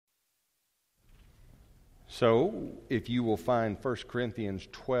So, if you will find 1 Corinthians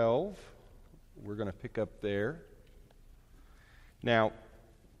 12, we're going to pick up there. Now,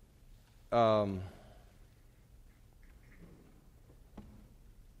 in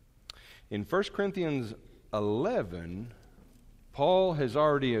 1 Corinthians 11, Paul has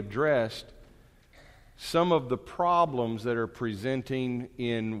already addressed some of the problems that are presenting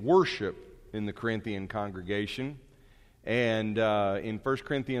in worship in the Corinthian congregation. And in 1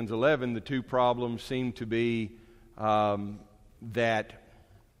 Corinthians 11, the two problems seem to be that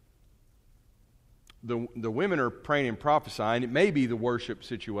the women are praying and prophesying. It may be the worship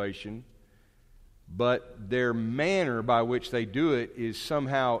situation, but their manner by which they do it is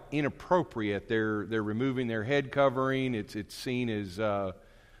somehow inappropriate. They're removing their head covering. It's seen as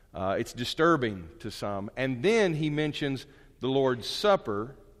it's disturbing to some. And then he mentions the Lord's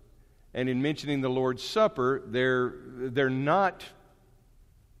Supper. And in mentioning the Lord's Supper, they're not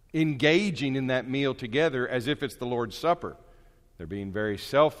engaging in that meal together as if it's the Lord's Supper. They're being very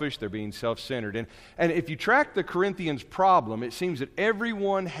selfish. They're being self-centered. And if you track the Corinthians' problem, it seems that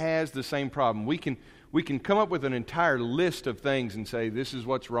everyone has the same problem. We can come up with an entire list of things and say, this is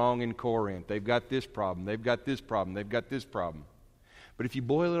what's wrong in Corinth. They've got this problem. They've got this problem. They've got this problem. But if you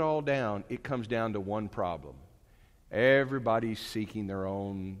boil it all down, it comes down to one problem. Everybody's seeking their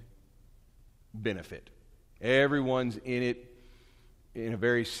own benefit. Everyone's in it in a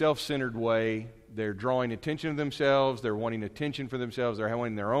very self-centered way. They're drawing attention to themselves. They're wanting attention for themselves. They're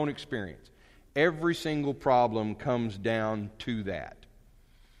wanting their own experience. Every single problem comes down to that.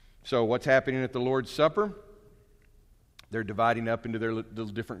 So what's happening at the Lord's Supper? They're dividing up into their little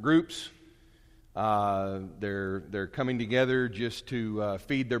different groups. They're coming together just to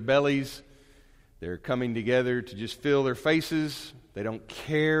feed their bellies. They're coming together to just fill their faces. They don't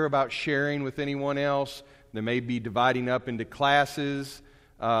care about sharing with anyone else. They may be dividing up into classes.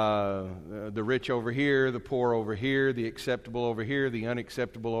 The rich over here, the poor over here, the acceptable over here, the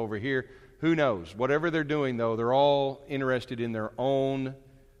unacceptable over here. Who knows? Whatever they're doing, though, they're all interested in their own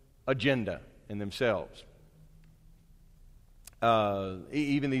agenda and themselves.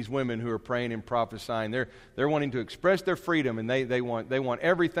 Even these women who are praying and prophesying, they're wanting to express their freedom, and they want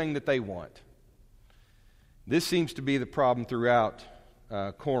everything that they want. This seems to be the problem throughout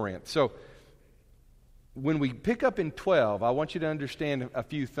Corinth. So, when we pick up in 12, I want you to understand a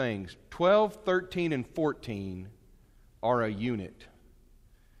few things. 12, 13, and 14 are a unit.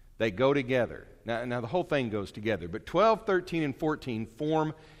 They go together. Now the whole thing goes together, but 12, 13, and 14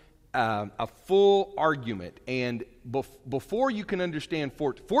 form a full argument. And before you can understand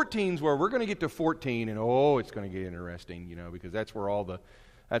 14 is where we're going to get to 14, and it's going to get interesting, because that's where all the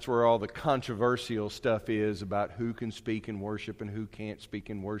controversial stuff is about who can speak in worship and who can't speak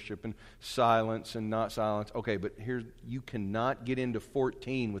in worship and silence and not silence. Okay, but you cannot get into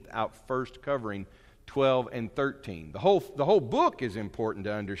 14 without first covering 12 and 13. The whole book is important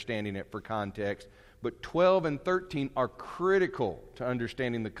to understanding it for context, but 12 and 13 are critical to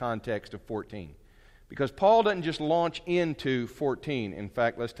understanding the context of 14. Because Paul doesn't just launch into 14. In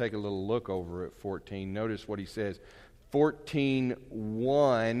fact, let's take a little look over at 14. Notice what he says.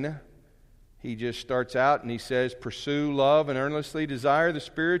 14:1, he just starts out and he says, pursue love and earnestly desire the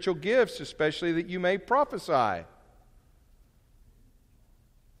spiritual gifts, especially that you may prophesy.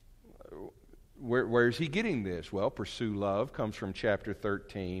 Where's he getting this? Well, pursue love comes from chapter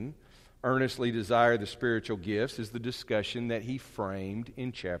 13. Earnestly desire the spiritual gifts is the discussion that he framed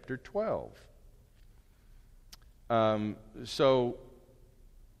in chapter 12. So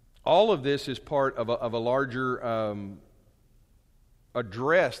all of this is part of a larger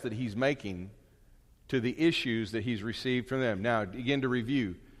address that he's making to the issues that he's received from them. Now, again, to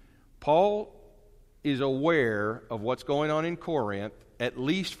review, Paul is aware of what's going on in Corinth, at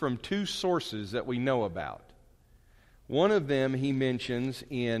least from two sources that we know about. One of them he mentions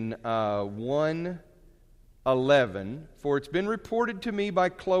in 1:11, for it's been reported to me by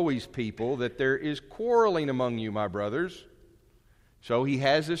Chloe's people that there is quarreling among you, my brothers. So he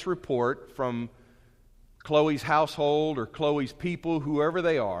has this report from Chloe's household or Chloe's people, whoever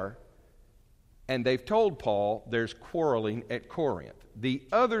they are, and they've told Paul there's quarreling at Corinth. The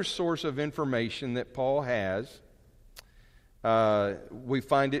other source of information that Paul has, we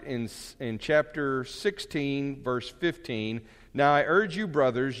find it in chapter 16, verse 15. Now I urge you,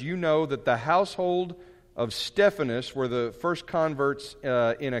 brothers, you know that the household of Stephanas were the first converts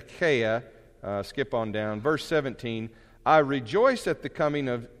in Achaia. Skip on down. Verse 17. I rejoice at the coming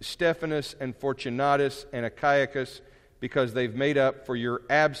of Stephanas and Fortunatus and Achaicus because they've made up for your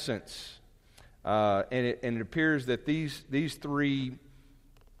absence. And it appears that these three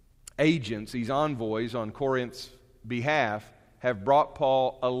agents, these envoys on Corinth's behalf, have brought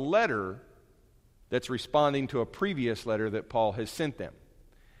Paul a letter that's responding to a previous letter that Paul has sent them.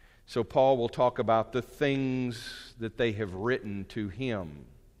 So Paul will talk about the things that they have written to him.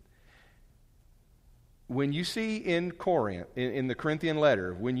 When you see in Corinth, in the Corinthian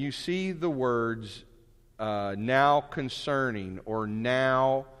letter, when you see the words now concerning or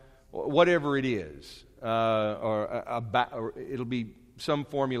now, whatever it is, or about, or it'll be some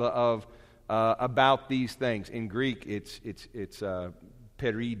formula of about these things. In Greek, it's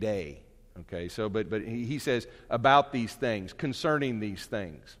peride. Okay, so but he says about these things, concerning these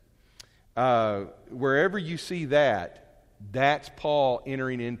things. Wherever you see that, that's Paul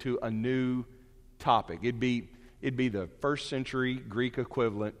entering into a new topic. It'd be the first century Greek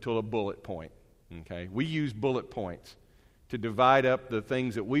equivalent to a bullet point. Okay, we use bullet points to divide up the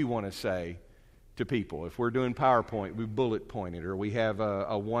things that we want to say to people. If we're doing PowerPoint, we bullet point it, or we have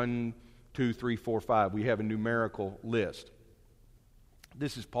a 1, 2, 3, 4, 5. We have a numerical list.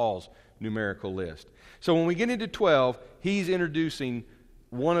 This is Paul's numerical list. So when we get into 12, he's introducing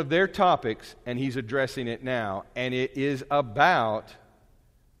one of their topics, and he's addressing it now, and it is about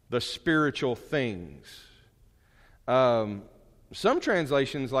the spiritual things. Some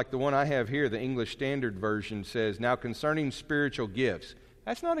translations, like the one I have here, the English Standard Version, says, now concerning spiritual gifts.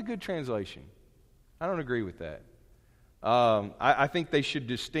 That's not a good translation. I don't agree with that. I think they should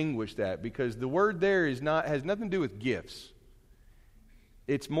distinguish that, because the word there has nothing to do with gifts.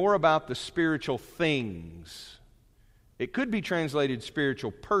 It's more about the spiritual things. It could be translated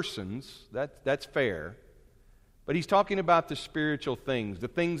spiritual persons. That's fair. But he's talking about the spiritual things, the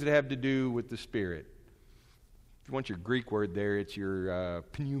things that have to do with the Spirit. If you want your Greek word there, it's your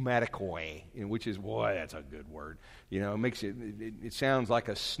pneumatikoi, which is, boy, that's a good word. You know, it makes it sounds like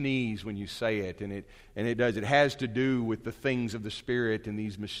a sneeze when you say it, and it does. It has to do with the things of the Spirit and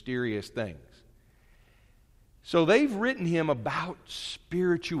these mysterious things. So they've written him about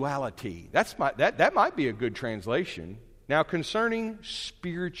spirituality. That might be a good translation. Now, concerning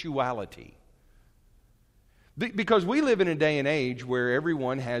spirituality. Because we live in a day and age where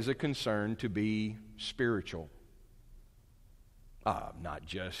everyone has a concern to be spiritual. Not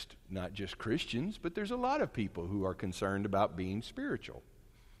just Christians, but there's a lot of people who are concerned about being spiritual.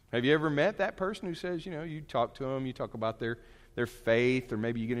 Have you ever met that person who says, you talk to them, you talk about their faith, or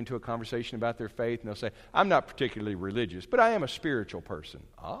maybe you get into a conversation about their faith, and they'll say, I'm not particularly religious, but I am a spiritual person.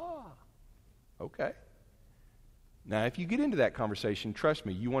 Okay. Now, if you get into that conversation, trust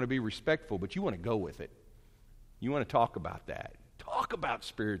me, you want to be respectful, but you want to go with it. You want to talk about that. Talk about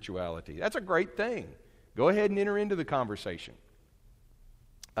spirituality. That's a great thing. Go ahead and enter into the conversation.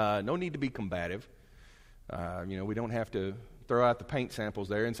 No need to be combative. We don't have to throw out the paint samples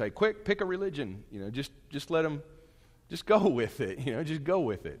there and say, quick, pick a religion. Just let them, just go with it. Just go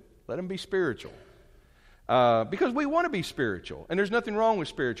with it. Let them be spiritual. Because we want to be spiritual. And there's nothing wrong with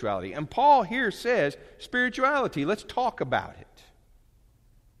spirituality. And Paul here says, spirituality, let's talk about it.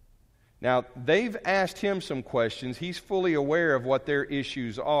 Now, they've asked him some questions. He's fully aware of what their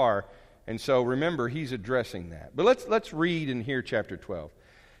issues are. And so, remember, he's addressing that. But let's read in here chapter 12.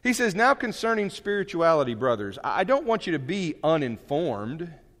 He says, now concerning spirituality, brothers, I don't want you to be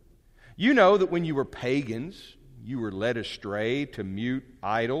uninformed. You know that when you were pagans, you were led astray to mute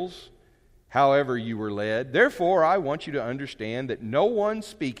idols, however you were led. Therefore, I want you to understand that no one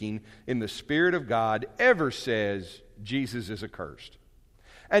speaking in the Spirit of God ever says Jesus is accursed.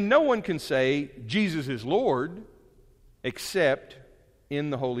 And no one can say Jesus is Lord except in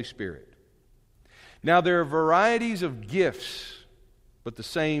the Holy Spirit. Now there are varieties of gifts, but the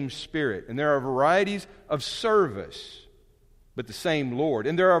same Spirit. And there are varieties of service, but the same Lord.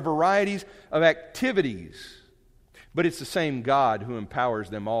 And there are varieties of activities, but it's the same God who empowers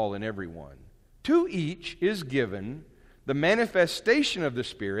them all and everyone. To each is given the manifestation of the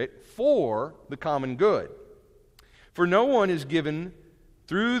Spirit for the common good. For no one is given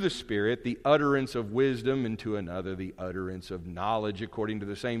through the Spirit the utterance of wisdom, and to another the utterance of knowledge according to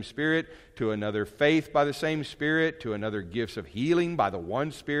the same Spirit, to another faith by the same Spirit, to another gifts of healing by the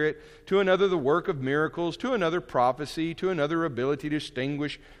one Spirit, to another the work of miracles, to another prophecy, to another ability to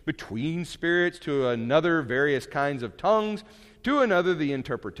distinguish between spirits, to another various kinds of tongues, to another the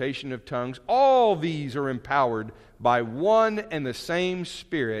interpretation of tongues. All these are empowered by one and the same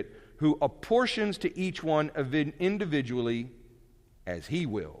Spirit, who apportions to each one individually as He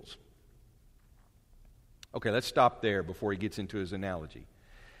wills. Okay, let's stop there before he gets into his analogy.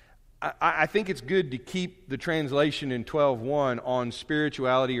 I think it's good to keep the translation in 12:1 on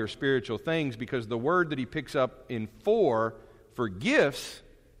spirituality or spiritual things, because the word that he picks up in 4 for gifts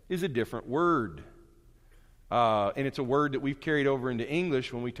is a different word. And it's a word that we've carried over into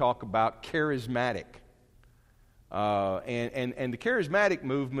English when we talk about charismatic. And the charismatic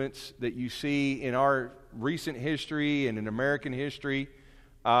movements that you see in our recent history and in American history,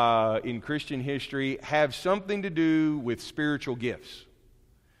 in Christian history, have something to do with spiritual gifts.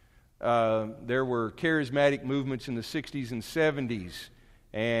 There were charismatic movements in the 60s and 70s,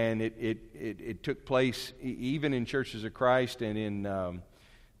 and it took place even in Churches of Christ and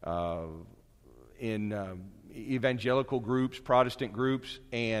in evangelical groups, Protestant groups,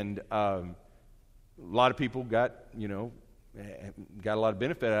 and a lot of people got a lot of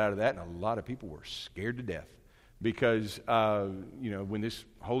benefit out of that, and a lot of people were scared to death because when this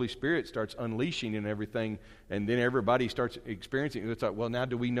Holy Spirit starts unleashing and everything, and then everybody starts experiencing it, it's like, well, now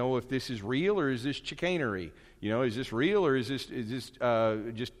do we know if this is real or is this chicanery? Is this real or is this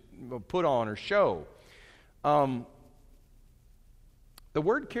just put on or show? The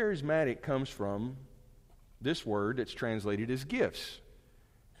word charismatic comes from this word that's translated as gifts.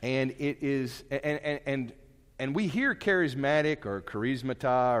 And it is, and we hear charismatic or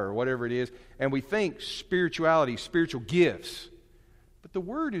charismata or whatever it is, and we think spirituality, spiritual gifts. But the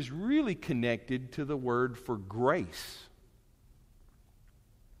word is really connected to the word for grace.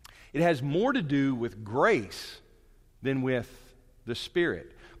 It has more to do with grace than with the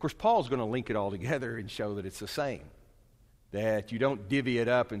Spirit. Of course, Paul's going to link it all together and show that it's the same. That you don't divvy it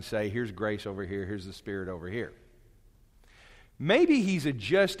up and say, here's grace over here, here's the Spirit over here. Maybe he's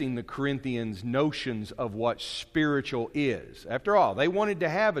adjusting the Corinthians' notions of what spiritual is. After all, they wanted to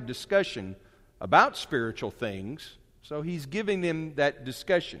have a discussion about spiritual things, so he's giving them that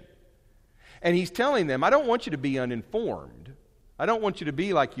discussion. And he's telling them, I don't want you to be uninformed. I don't want you to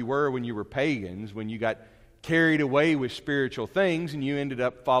be like you were when you were pagans, when you got carried away with spiritual things and you ended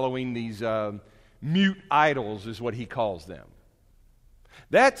up following these mute idols, is what he calls them.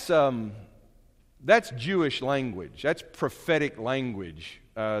 That's Jewish language. That's prophetic language.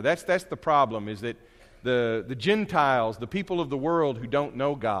 That's the problem, is that the Gentiles, the people of the world who don't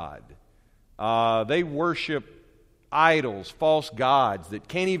know God, they worship idols, false gods that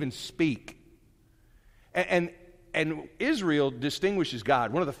can't even speak. And Israel distinguishes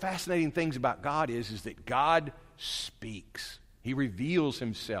God. One of the fascinating things about God is that God speaks. He reveals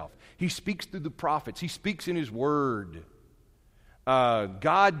himself. He speaks through the prophets. He speaks in his word.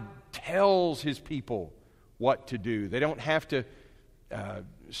 God tells his people what to do. They don't have to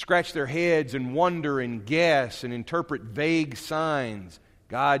scratch their heads and wonder and guess and interpret vague signs.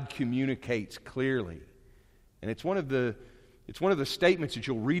 God communicates clearly. And it's one of the statements that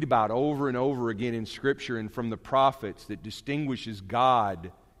you'll read about over and over again in Scripture and from the prophets that distinguishes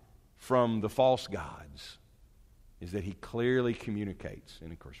God from the false gods, is that he clearly communicates.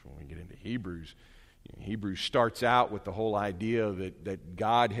 And of course, when we get into Hebrews, Hebrews starts out with the whole idea that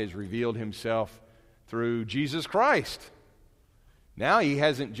God has revealed himself through Jesus Christ. Now he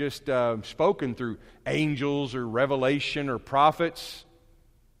hasn't just spoken through angels or revelation or prophets.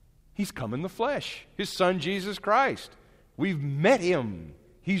 He's come in the flesh, his Son Jesus Christ. We've met him.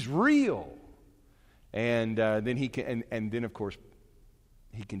 He's real. And then of course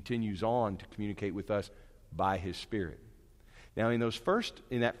he continues on to communicate with us by his Spirit. Now in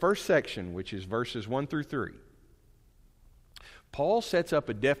that first section, which is verses 1 through 3, Paul sets up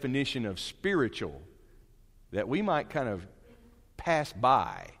a definition of spiritual that we might kind of pass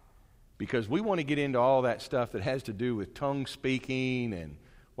by because we want to get into all that stuff that has to do with tongue speaking and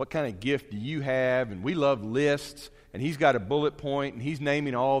what kind of gift do you have, and we love lists, and he's got a bullet point and he's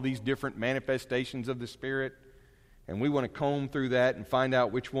naming all these different manifestations of the Spirit, and we want to comb through that and find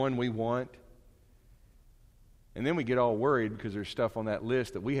out which one we want. And then we get all worried because there's stuff on that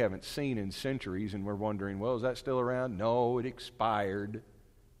list that we haven't seen in centuries, and we're wondering, well, is that still around? No, it expired.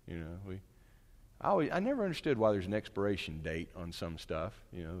 I never understood why there's an expiration date on some stuff.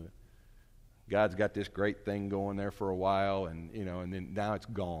 God's got this great thing going there for a while, and then now it's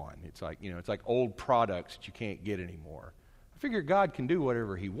gone. It's like old products that you can't get anymore. I figure God can do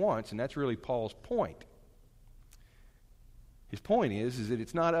whatever he wants, and that's really Paul's point. His point is that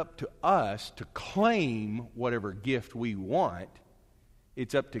it's not up to us to claim whatever gift we want.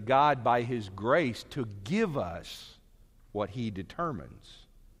 It's up to God by his grace to give us what he determines.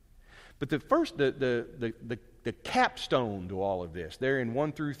 But the capstone to all of this, there in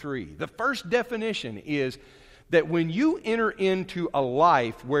 1 through 3, the first definition is that when you enter into a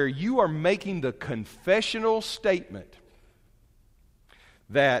life where you are making the confessional statement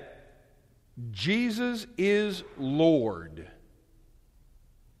that Jesus is Lord,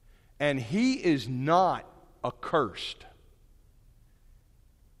 and he is not accursed,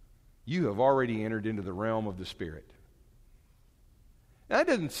 you have already entered into the realm of the Spirit. Now, that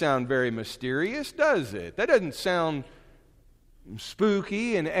doesn't sound very mysterious, does it? That doesn't sound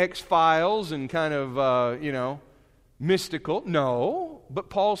spooky and X-Files and kind of, mystical? No, but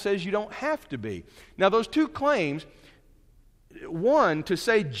Paul says you don't have to be. Now, those two claims, one, to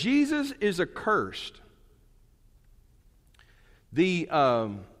say Jesus is accursed. The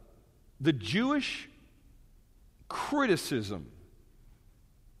Jewish criticism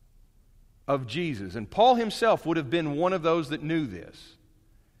of Jesus, and Paul himself would have been one of those that knew this,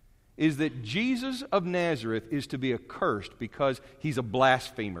 is that Jesus of Nazareth is to be accursed because he's a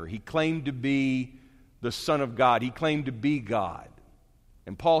blasphemer. He claimed to be the Son of God. He claimed to be God.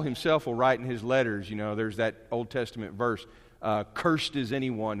 And Paul himself will write in his letters, there's that Old Testament verse, cursed is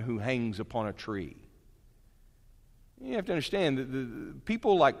anyone who hangs upon a tree. You have to understand that the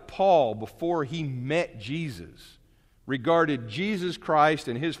people like Paul, before he met Jesus, regarded Jesus Christ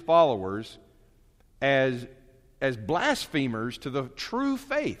and his followers as blasphemers to the true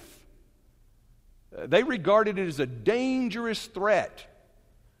faith. They regarded it as a dangerous threat.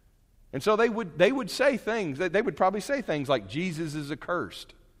 And so they would say things, they would probably say things like, Jesus is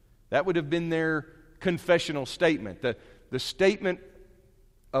accursed. That would have been their confessional statement. The statement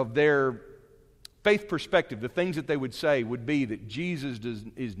of their faith perspective, the things that they would say would be that Jesus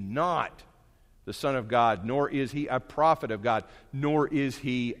is not the Son of God, nor is he a prophet of God, nor is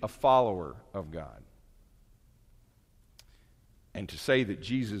he a follower of God. And to say that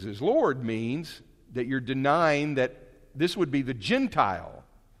Jesus is Lord means that you're denying that this would be the Gentile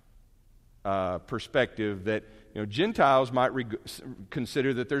perspective, that Gentiles might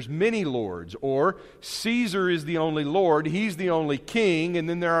consider that there's many lords, or Caesar is the only Lord, he's the only king, and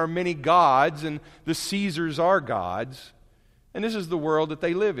then there are many gods, and the Caesars are gods. And this is the world that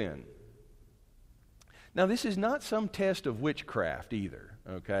they live in. Now, this is not some test of witchcraft either,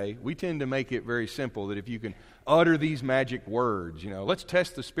 okay? We tend to make it very simple, that if you can utter these magic words, let's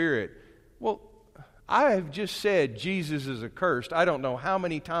test the Spirit. Well, I have just said Jesus is accursed I don't know how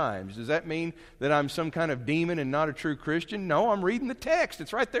many times. Does that mean that I'm some kind of demon and not a true Christian? No, I'm reading the text.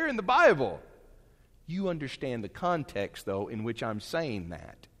 It's right there in the Bible. You understand the context, though, in which I'm saying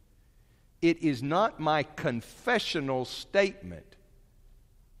that. It is not my confessional statement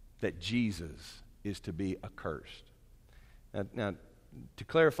that Jesus is to be accursed. Now, to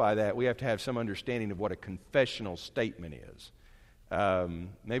clarify that, we have to have some understanding of what a confessional statement is.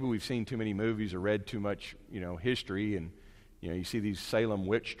 Maybe we've seen too many movies or read too much, history, and you see these Salem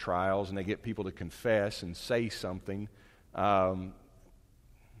witch trials, and they get people to confess and say something.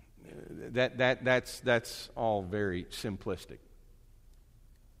 That's all very simplistic.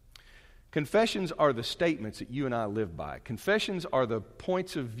 Confessions are the statements that you and I live by. Confessions are the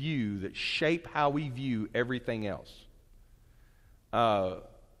points of view that shape how we view everything else. To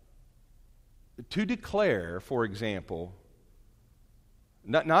declare, for example,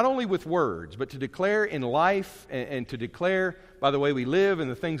 not only with words, but to declare in life and to declare by the way we live and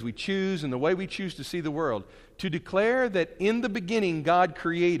the things we choose and the way we choose to see the world, to declare that in the beginning God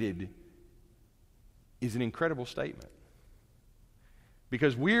created is an incredible statement.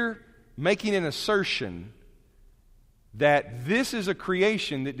 Because we're making an assertion that this is a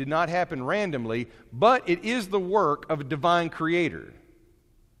creation that did not happen randomly, but it is the work of a divine creator.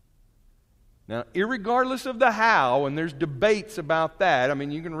 Now, irregardless of the how, and there's debates about that. I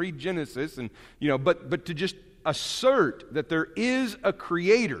mean, you can read Genesis, and but to just assert that there is a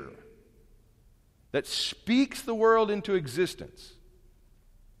creator that speaks the world into existence,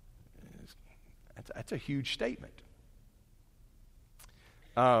 that's a huge statement.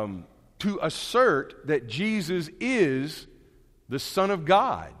 To assert that Jesus is the Son of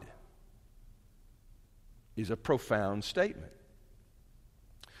God is a profound statement.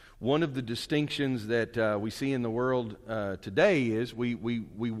 One of the distinctions that we see in the world today is we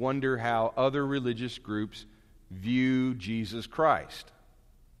wonder how other religious groups view Jesus Christ.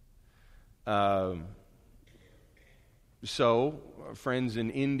 So, friends in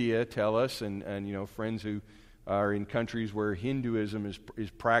India tell us, and friends who are in countries where Hinduism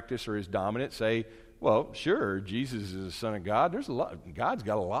is practiced or is dominant say, well, sure, Jesus is the Son of God. God's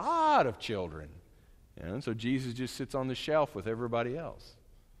got a lot of children. And so Jesus just sits on the shelf with everybody else.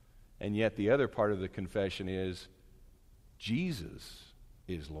 And yet the other part of the confession is Jesus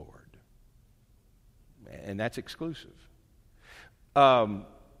is Lord. And that's exclusive.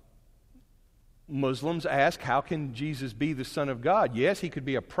 Muslims ask, how can Jesus be the Son of God? Yes, he could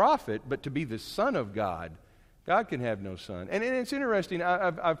be a prophet, but to be the Son of God, God can have no son. And it's interesting,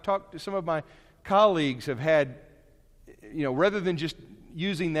 I've talked to some of my colleagues have had, rather than just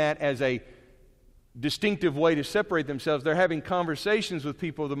using that as a distinctive way to separate themselves, they're having conversations with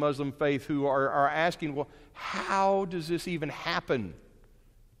people of the Muslim faith who are asking, well, how does this even happen?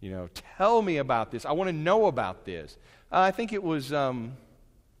 Tell me about this. I want to know about this. I think it was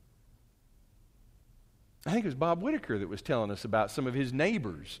I think it was Bob Whitaker that was telling us about some of his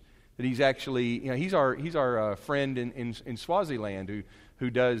neighbors that he's actually, he's our friend in Swaziland who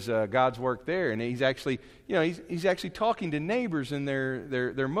does God's work there, and he's actually, he's actually talking to neighbors, and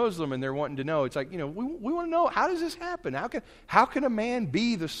they're Muslim, and they're wanting to know. It's like, we want to know, how does this happen? How can a man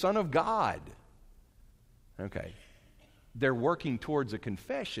be the Son of God? Okay, they're working towards a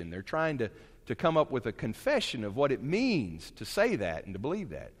confession. They're trying to come up with a confession of what it means to say that and to believe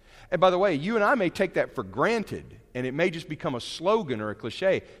that. And by the way, you and I may take that for granted, and it may just become a slogan or a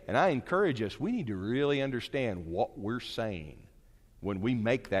cliche. And I encourage us, we need to really understand what we're saying when we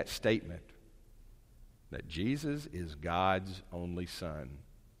make that statement, that Jesus is God's only Son.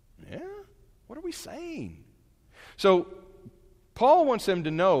 Yeah? What are we saying? So, Paul wants them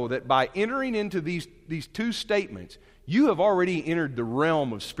to know that by entering into these two statements, you have already entered the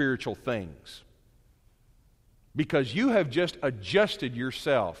realm of spiritual things, because you have just adjusted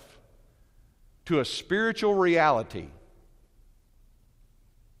yourself to a spiritual reality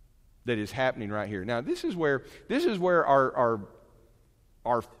that is happening right here. Now, this is where our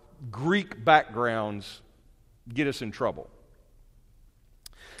Greek backgrounds get us in trouble.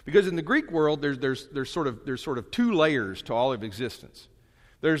 Because in the Greek world, there's sort of two layers to all of existence.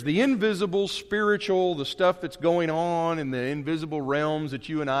 There's the invisible, spiritual, the stuff that's going on in the invisible realms that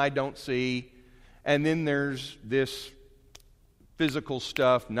you and I don't see. And then there's this physical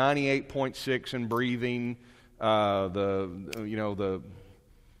stuff, 98.6 and breathing, the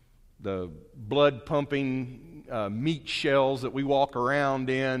blood pumping meat shells that we walk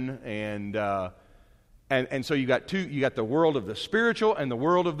around in, and so you got the world of the spiritual and the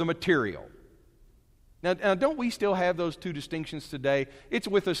world of the material. Now, don't we still have those two distinctions today? It's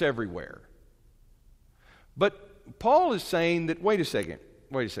with us everywhere. But Paul is saying that, wait a second.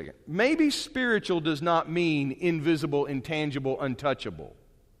 Maybe spiritual does not mean invisible, intangible, untouchable.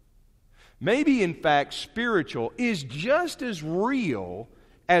 Maybe, in fact, spiritual is just as real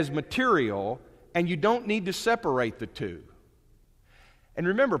as material, and you don't need to separate the two. And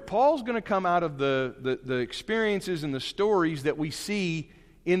remember, Paul's going to come out of the experiences and the stories that we see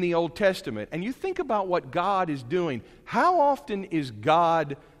in the Old Testament. And you think about what God is doing. How often is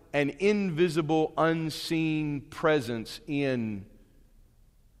God an invisible, unseen presence in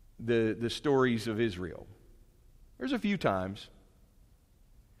the stories of Israel? There's a few times.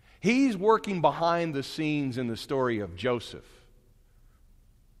 He's working behind the scenes in the story of Joseph,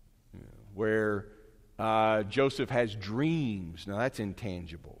 where Joseph has dreams. Now that's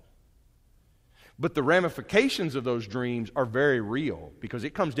intangible. But the ramifications of those dreams are very real, because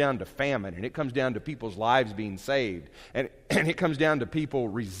it comes down to famine, and it comes down to people's lives being saved, and it comes down to people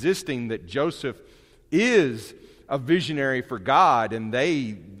resisting that Joseph is a visionary for God, and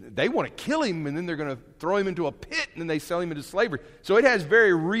they want to kill him, and then they're going to throw him into a pit, and then they sell him into slavery. So it has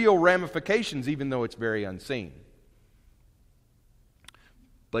very real ramifications, even though it's very unseen.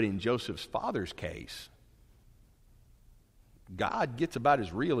 But in Joseph's father's case, God gets about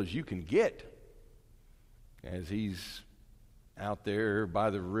as real as you can get, as he's out there by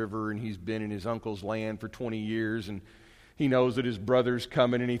the river, and he's been in his uncle's land for 20 years, and he knows that his brother's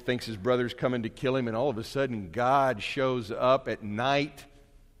coming, and he thinks his brother's coming to kill him, and all of a sudden God shows up at night,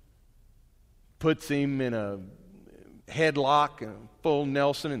 puts him in a headlock, a full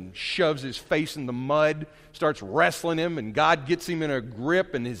Nelson, and shoves his face in the mud, starts wrestling him, and God gets him in a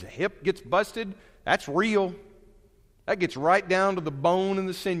grip, and his hip gets busted. That's real. That gets right down to the bone and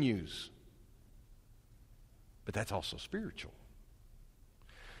the sinews. But that's also spiritual.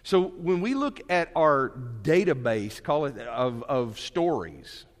 So when we look at our database, call it, of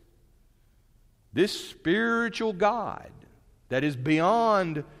stories, this spiritual God that is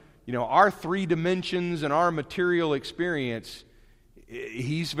beyond, our three dimensions and our material experience,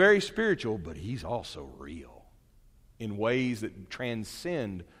 he's very spiritual, but he's also real in ways that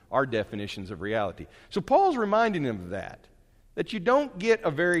transcend our definitions of reality. So Paul's reminding them of that you don't get a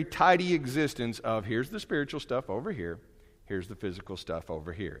very tidy existence of here's the spiritual stuff over here, here's the physical stuff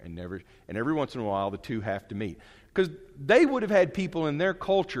over here, and every once in a while the two have to meet. Because they would have had people in their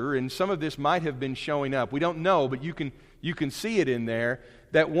culture, and some of this might have been showing up. We don't know, but you can see it in there,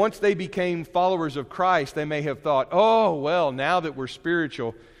 that once they became followers of Christ, they may have thought, oh, well, now that we're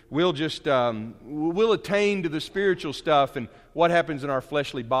spiritual, we'll just we'll attain to the spiritual stuff, and what happens in our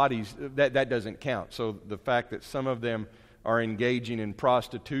fleshly bodies, that doesn't count. So the fact that some of them are engaging in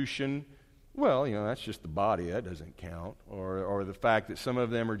prostitution, well, that's just the body, that doesn't count. Or the fact that some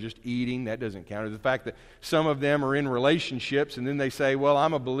of them are just eating, that doesn't count. Or the fact that some of them are in relationships, and then they say, well,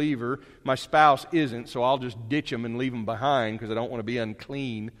 I'm a believer, my spouse isn't, so I'll just ditch them and leave them behind because I don't want to be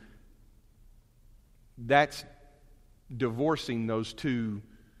unclean. That's divorcing those two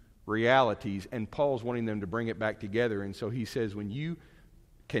realities, and Paul's wanting them to bring it back together. And so he says, when you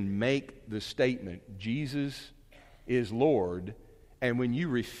can make the statement, Jesus is Lord, and when you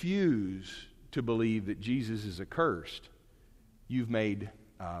refuse to believe that Jesus is accursed, you've made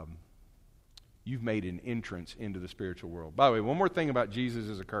an entrance into the spiritual world. By the way, one more thing about Jesus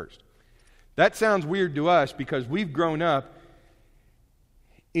is accursed. That sounds weird to us because we've grown up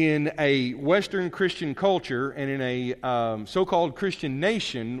in a Western Christian culture and in a so-called Christian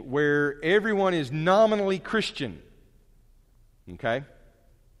nation where everyone is nominally Christian. Okay?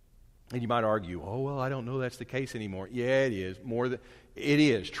 And you might argue, oh, well, I don't know that's the case anymore. Yeah, it is. It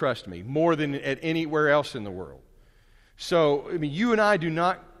is, trust me, more than at anywhere else in the world. So, I mean, you and I do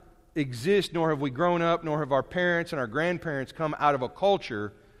not exist, nor have we grown up, nor have our parents and our grandparents come out of a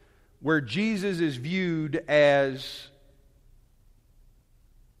culture where Jesus is viewed as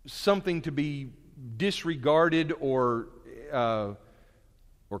something to be disregarded or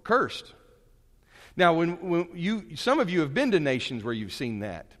cursed. Now, when some of you have been to nations where you've seen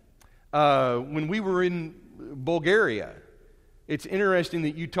that. When we were in Bulgaria, it's interesting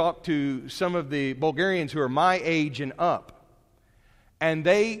that you talk to some of the Bulgarians who are my age and up, and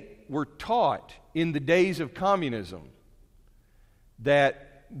they were taught in the days of communism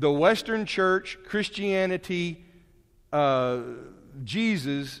that the Western church, Christianity,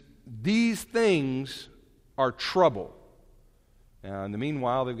 Jesus, these things are trouble. Now, in the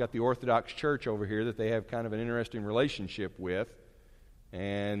meanwhile, they've got the Orthodox Church over here that they have kind of an interesting relationship with,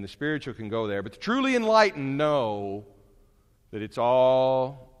 and the spiritual can go there. But the truly enlightened know that it's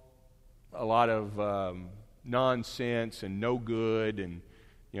all a lot of nonsense and no good, and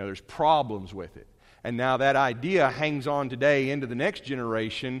there's problems with it. And now that idea hangs on today into the next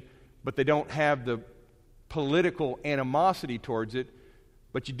generation, but they don't have the political animosity towards it.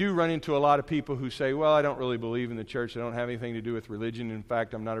 But you do run into a lot of people who say, well, I don't really believe in the church. I don't have anything to do with religion. In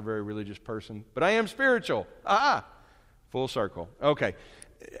fact, I'm not a very religious person. But I am spiritual. Full circle. Okay.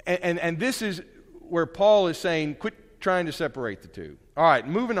 And this is where Paul is saying, quit trying to separate the two. All right,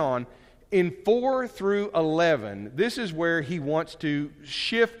 moving on. In 4 through 11, this is where he wants to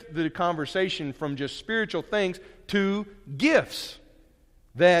shift the conversation from just spiritual things to gifts.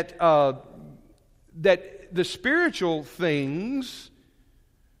 That the spiritual things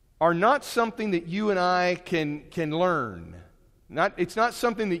are not something that you and I can learn. It's not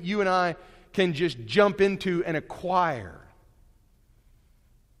something that you and I can just jump into and acquire.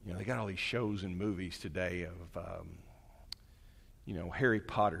 They got all these shows and movies today of Harry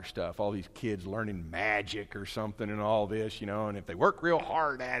Potter stuff, all these kids learning magic or something and all this, and if they work real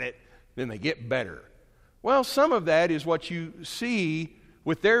hard at it, then they get better. Well, some of that is what you see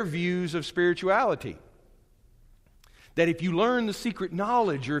with their views of spirituality. That if you learn the secret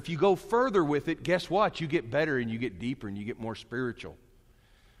knowledge or if you go further with it, guess what? You get better and you get deeper and you get more spiritual.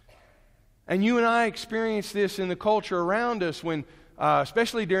 And you and I experience this in the culture around us when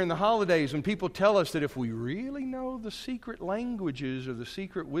especially during the holidays, when people tell us that if we really know the secret languages or the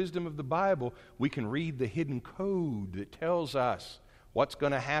secret wisdom of the Bible, we can read the hidden code that tells us what's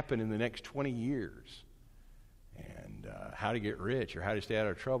going to happen in the next 20 years and how to get rich or how to stay out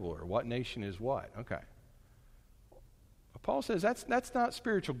of trouble or what nation is what. Okay. Paul says that's not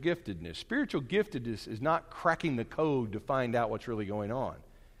spiritual giftedness. Spiritual giftedness is not cracking the code to find out what's really going on.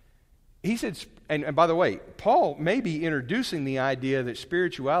 He said, and by the way, Paul may be introducing the idea that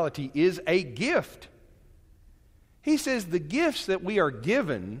spirituality is a gift. He says the gifts that we are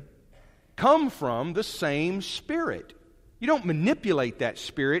given come from the same Spirit. You don't manipulate that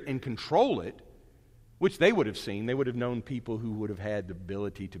Spirit and control it, which they would have seen. They would have known people who would have had the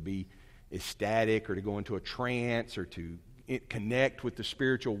ability to be ecstatic or to go into a trance or to connect with the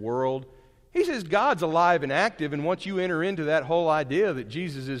spiritual world. He says God's alive and active, and once you enter into that whole idea that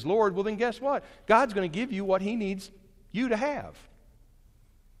Jesus is Lord, well then guess what? God's going to give you what He needs you to have.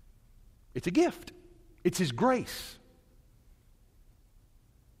 It's a gift. It's His grace.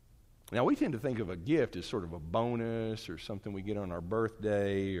 Now we tend to think of a gift as sort of a bonus or something we get on our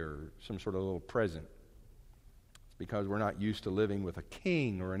birthday or some sort of little present. It's because we're not used to living with a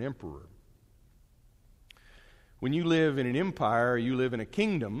king or an emperor. When you live in an empire, you live in a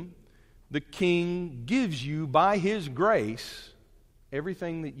kingdom, the king gives you, by his grace,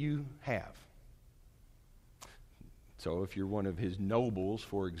 everything that you have. So if you're one of his nobles,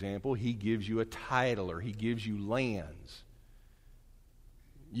 for example, he gives you a title or he gives you lands.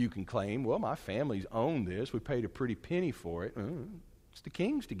 You can claim, well, my family's owned this. We paid a pretty penny for it. It's the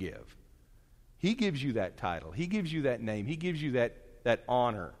king's to give. He gives you that title. He gives you that name. He gives you that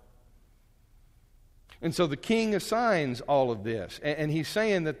honor. And so the king assigns all of this. And he's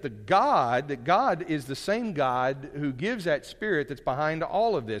saying that God is the same God who gives that Spirit that's behind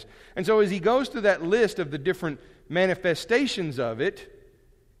all of this. And so as he goes through that list of the different manifestations of it,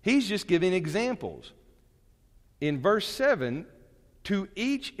 he's just giving examples. In verse 7, to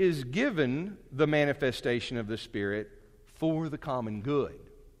each is given the manifestation of the Spirit for the common good.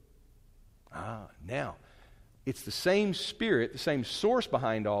 Now, it's the same Spirit, the same source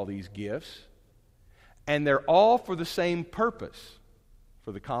behind all these gifts, and they're all for the same purpose,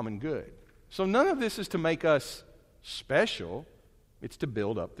 for the common good. So none of this is to make us special. It's to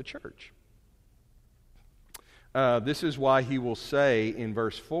build up the church. This is why he will say in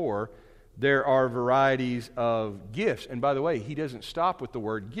verse 4, there are varieties of gifts. And by the way, he doesn't stop with the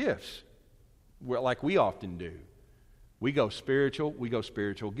word gifts, like we often do. We go spiritual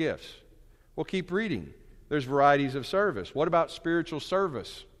gifts. Well, keep reading. There's varieties of service. What about spiritual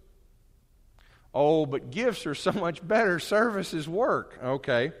service? Oh, but gifts are so much better. Service is work.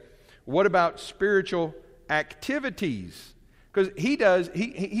 Okay. What about spiritual activities? Because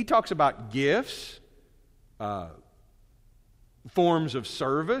he talks about gifts, forms of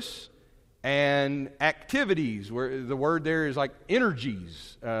service, and activities, where the word there is like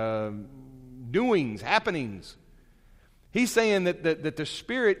energies, doings, happenings. He's saying that the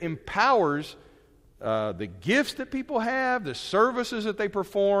Spirit empowers the gifts that people have, the services that they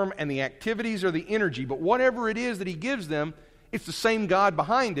perform, and the activities or the energy. But whatever it is that he gives them, it's the same God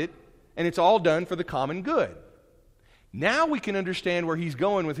behind it, and it's all done for the common good. Now we can understand where he's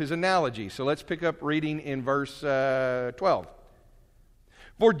going with his analogy. So let's pick up reading in verse 12.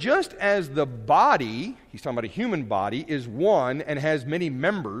 For just as the body, he's talking about a human body, is one and has many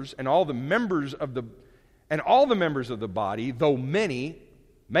members, and all the members of the body, though many,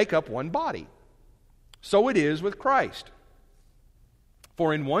 make up one body. So it is with Christ.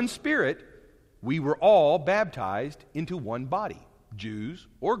 For in one Spirit we were all baptized into one body, Jews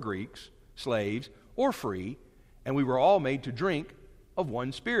or Greeks, slaves or free, and we were all made to drink of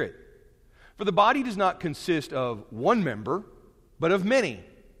one Spirit. For the body does not consist of one member, but of many.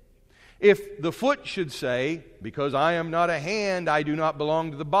 If the foot should say, because I am not a hand, I do not belong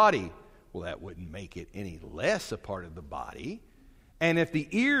to the body, well, that wouldn't make it any less a part of the body. And if the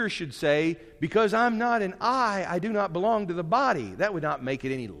ear should say, because I'm not an eye, I do not belong to the body, that would not make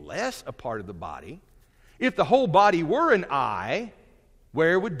it any less a part of the body. If the whole body were an eye,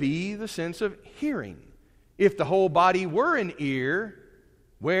 where would be the sense of hearing? If the whole body were an ear,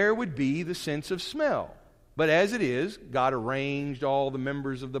 where would be the sense of smell? But as it is, God arranged all the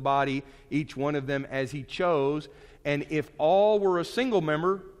members of the body, each one of them as He chose. And if all were a single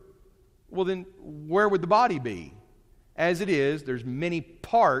member, well then, where would the body be? As it is, there's many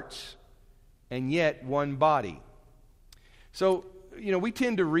parts, and yet one body. So, we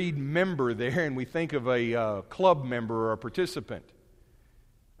tend to read member there, and we think of a club member or a participant.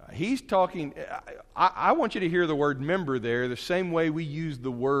 He's talking, I want you to hear the word member there the same way we use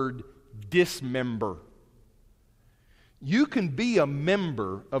the word dismember. You can be a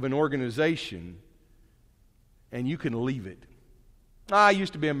member of an organization, and you can leave it. I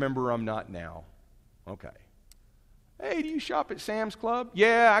used to be a member, I'm not now. Okay. Hey, do you shop at Sam's Club?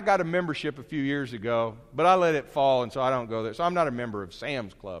 Yeah, I got a membership a few years ago, but I let it fall, and so I don't go there. So I'm not a member of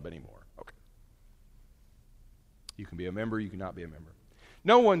Sam's Club anymore. Okay. You can be a member, you cannot be a member.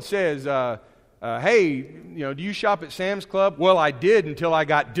 No one says, hey, do you shop at Sam's Club? Well, I did until I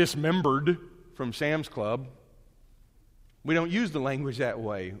got dismembered from Sam's Club. We don't use the language that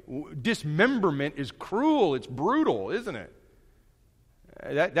way. Dismemberment is cruel, it's brutal, isn't it?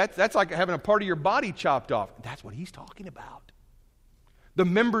 That's like having a part of your body chopped off. That's what he's talking about. The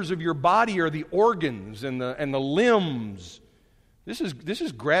members of your body are the organs and the limbs. This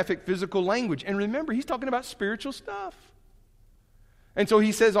is graphic physical language. And remember, he's talking about spiritual stuff. And so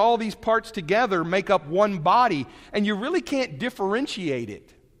he says all these parts together make up one body, and you really can't differentiate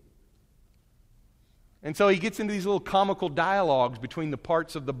it. And so he gets into these little comical dialogues between the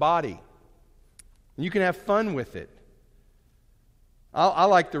parts of the body. And you can have fun with it. I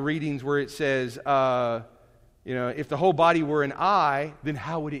like the readings where it says, if the whole body were an eye, then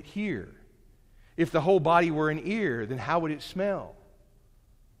how would it hear? If the whole body were an ear, then how would it smell?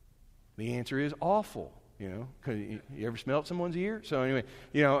 The answer is awful. Cause you ever smelled someone's ear? So anyway,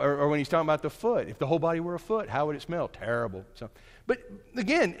 or when he's talking about the foot, if the whole body were a foot, how would it smell? Terrible. So, but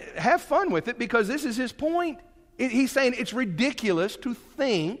again, have fun with it because this is his point. He's saying it's ridiculous to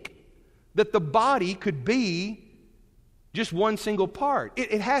think that the body could be just one single part.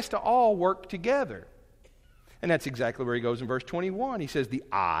 It has to all work together. And that's exactly where he goes in verse 21. He says the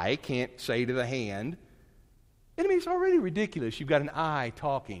eye can't say to the hand, And I mean, it's already ridiculous. You've got an eye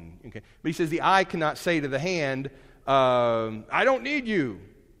talking. Okay? But he says the eye cannot say to the hand, I don't need you.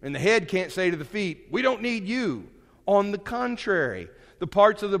 And the head can't say to the feet, we don't need you. On the contrary, the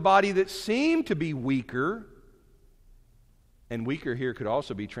parts of the body that seem to be weaker, and weaker here could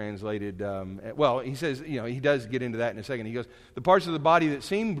also be translated, he says, he does get into that in a second. He goes, the parts of the body that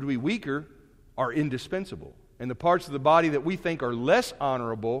seem to be weaker are indispensable. And the parts of the body that we think are less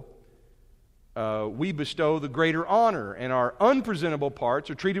honorable, we bestow the greater honor. And our unpresentable parts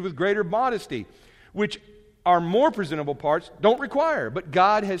are treated with greater modesty, which our more presentable parts don't require. But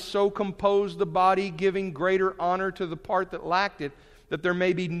God has so composed the body, giving greater honor to the part that lacked it, that there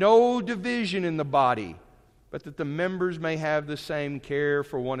may be no division in the body, but that the members may have the same care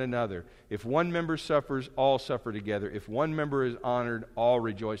for one another. If one member suffers, all suffer together. If one member is honored, all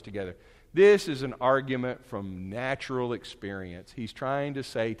rejoice together. This is an argument from natural experience. He's trying to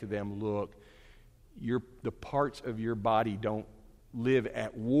say to them, look, the parts of your body don't live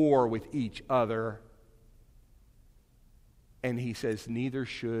at war with each other. And he says, neither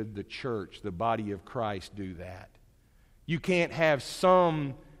should the church, the body of Christ, do that. You can't have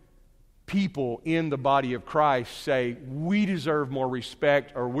some people in the body of Christ say, we deserve more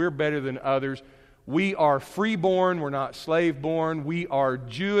respect, or we're better than others. We are freeborn, we're not slave-born. We are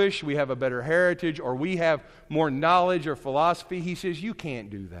Jewish, we have a better heritage, or we have more knowledge or philosophy. He says, you can't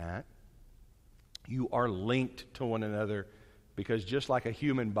do that. You are linked to one another because just like a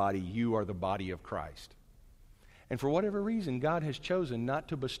human body, you are the body of Christ. And for whatever reason, God has chosen not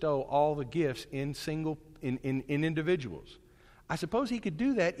to bestow all the gifts in individuals. I suppose He could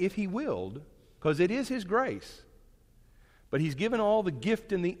do that if He willed, because it is His grace. But He's given all the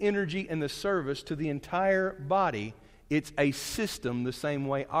gift and the energy and the service to the entire body. It's a system the same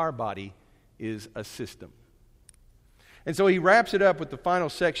way our body is a system. And so he wraps it up with the final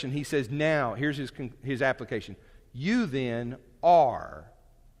section. He says, now, here's his application. You then are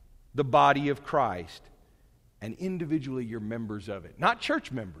the body of Christ, and individually you're members of it. Not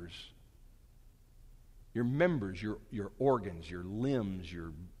church members. You're members, your organs, your limbs,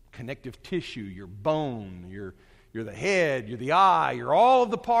 your connective tissue, your bone, you're the head, you're the eye, you're all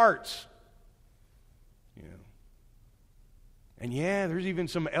of the parts. And there's even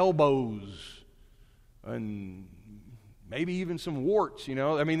some elbows and maybe even some warts,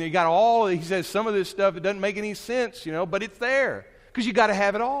 I mean, they got all, he says some of this stuff, it doesn't make any sense, but it's there. Because you got to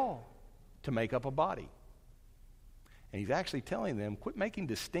have it all to make up a body. And he's actually telling them, quit making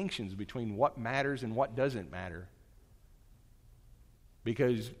distinctions between what matters and what doesn't matter.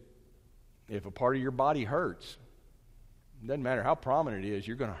 Because if a part of your body hurts, it doesn't matter how prominent it is,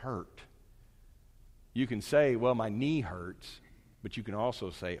 you're going to hurt. You can say, well, my knee hurts, but you can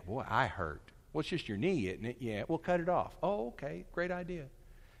also say, boy, I hurt. Well, it's just your knee, isn't it? Yeah, we'll cut it off. Oh, okay, great idea.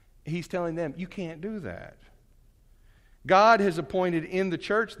 He's telling them, you can't do that. God has appointed in the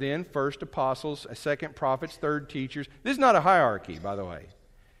church then, first apostles, second prophets, third teachers. This is not a hierarchy, by the way.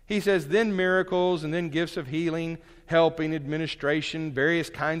 He says then miracles and then gifts of healing, helping, administration,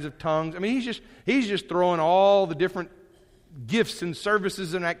 various kinds of tongues. I mean, he's just throwing all the different gifts and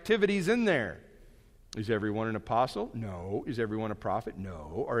services and activities in there. Is everyone an apostle? No. Is everyone a prophet?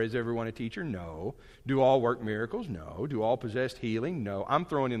 No. Or is everyone a teacher? No. Do all work miracles? No. Do all possess healing? No. I'm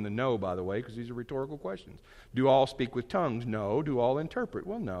throwing in the no, by the way, because these are rhetorical questions. Do all speak with tongues? No. Do all interpret?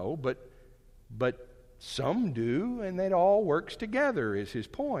 Well, no. But some do, and that all works together is his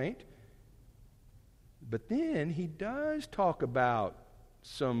point. But then he does talk about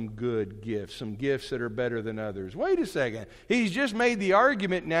some good gifts, some gifts that are better than others. Wait a second. He's just made the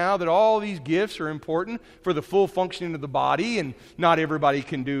argument now that all these gifts are important for the full functioning of the body, and not everybody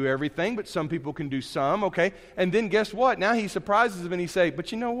can do everything, but some people can do some, okay? And then guess what? Now he surprises them and he says,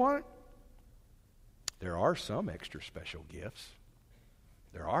 but you know what? There are some extra special gifts.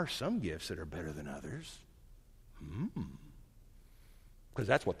 There are some gifts that are better than others. Because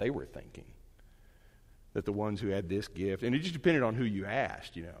that's what they were thinking. That the ones who had this gift, and it just depended on who you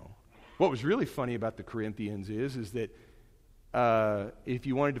asked, What was really funny about the Corinthians is that if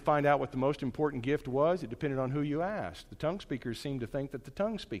you wanted to find out what the most important gift was, it depended on who you asked. The tongue speakers seemed to think that the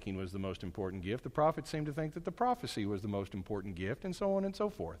tongue speaking was the most important gift. The prophets seemed to think that the prophecy was the most important gift, and so on and so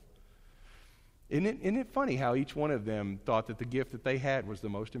forth. Isn't it funny how each one of them thought that the gift that they had was the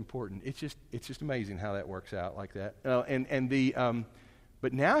most important? It's just amazing how that works out like that.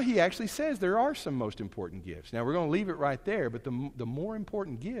 But now he actually says there are some most important gifts. Now we're going to leave it right there, but the more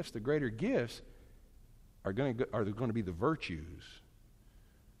important gifts, the greater gifts, are going to be the virtues.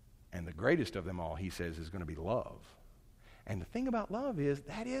 And the greatest of them all, he says, is going to be love. And the thing about love is,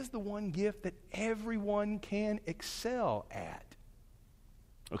 that is the one gift that everyone can excel at.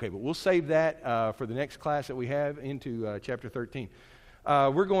 Okay, but we'll save that for the next class that we have into chapter 13.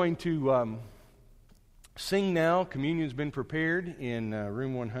 We're going to sing now. Communion's been prepared in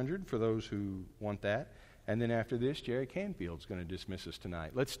room 100 for those who want that. And then after this, Jerry Canfield's going to dismiss us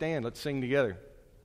tonight. Let's stand. Let's sing together.